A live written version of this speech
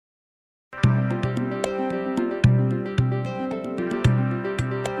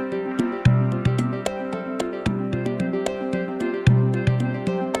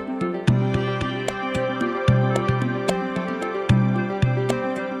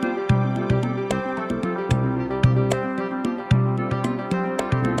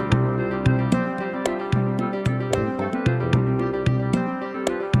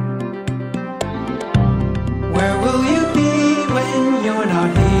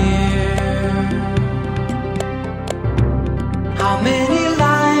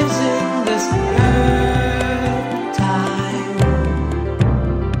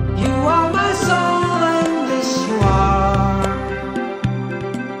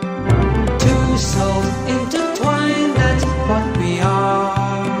souls intertwined, that's what we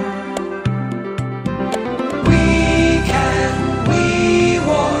are. We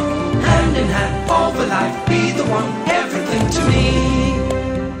walk hand in hand over life, be the one, everything to me.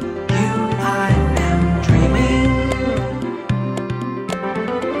 You, I am dreaming.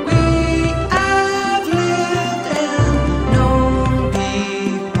 We have lived and known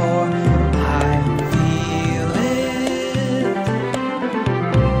before, I feel it.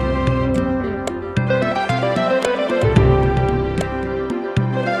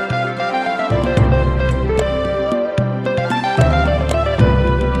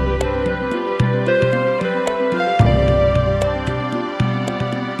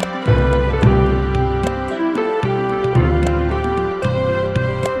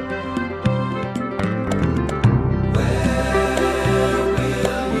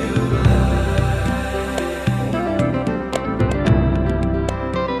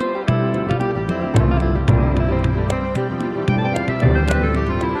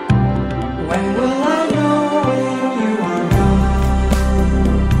 When will I know when you are gone?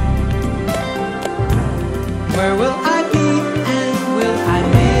 Where will I be and will I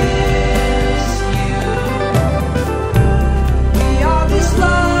miss you? We are this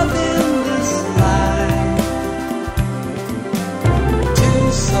love in this life,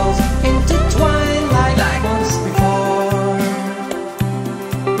 two souls intertwined like once before.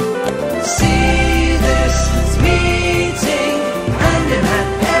 See this meeting hand in hand,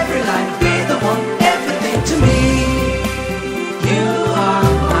 every life be the one, everything to me. You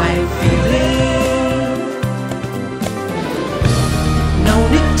are my feeling. No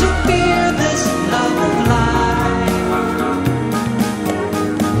need to fear this love of life.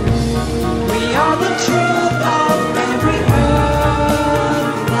 We are the truth of every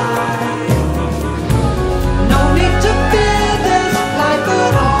earth life. No need to fear this life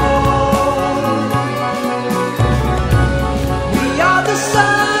at all. We are the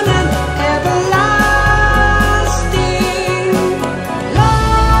sun and everlasting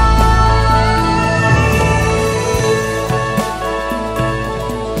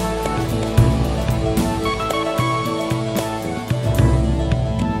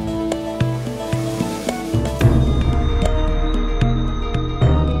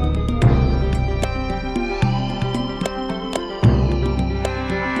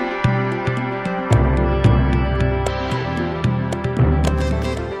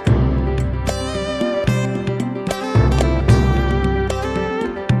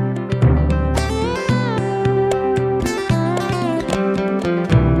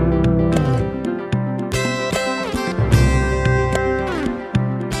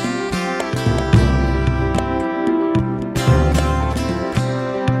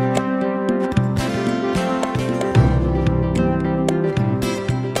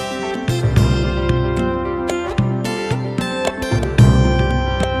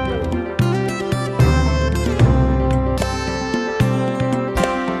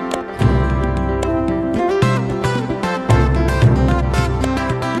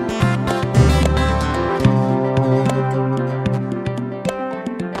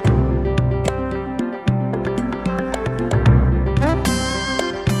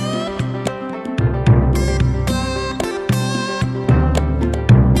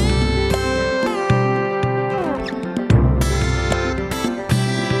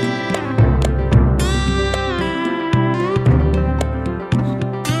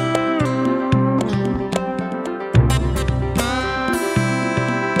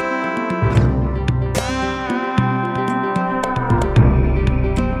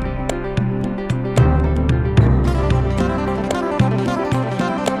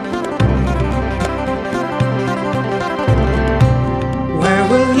Where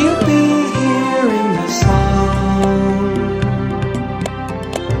will you be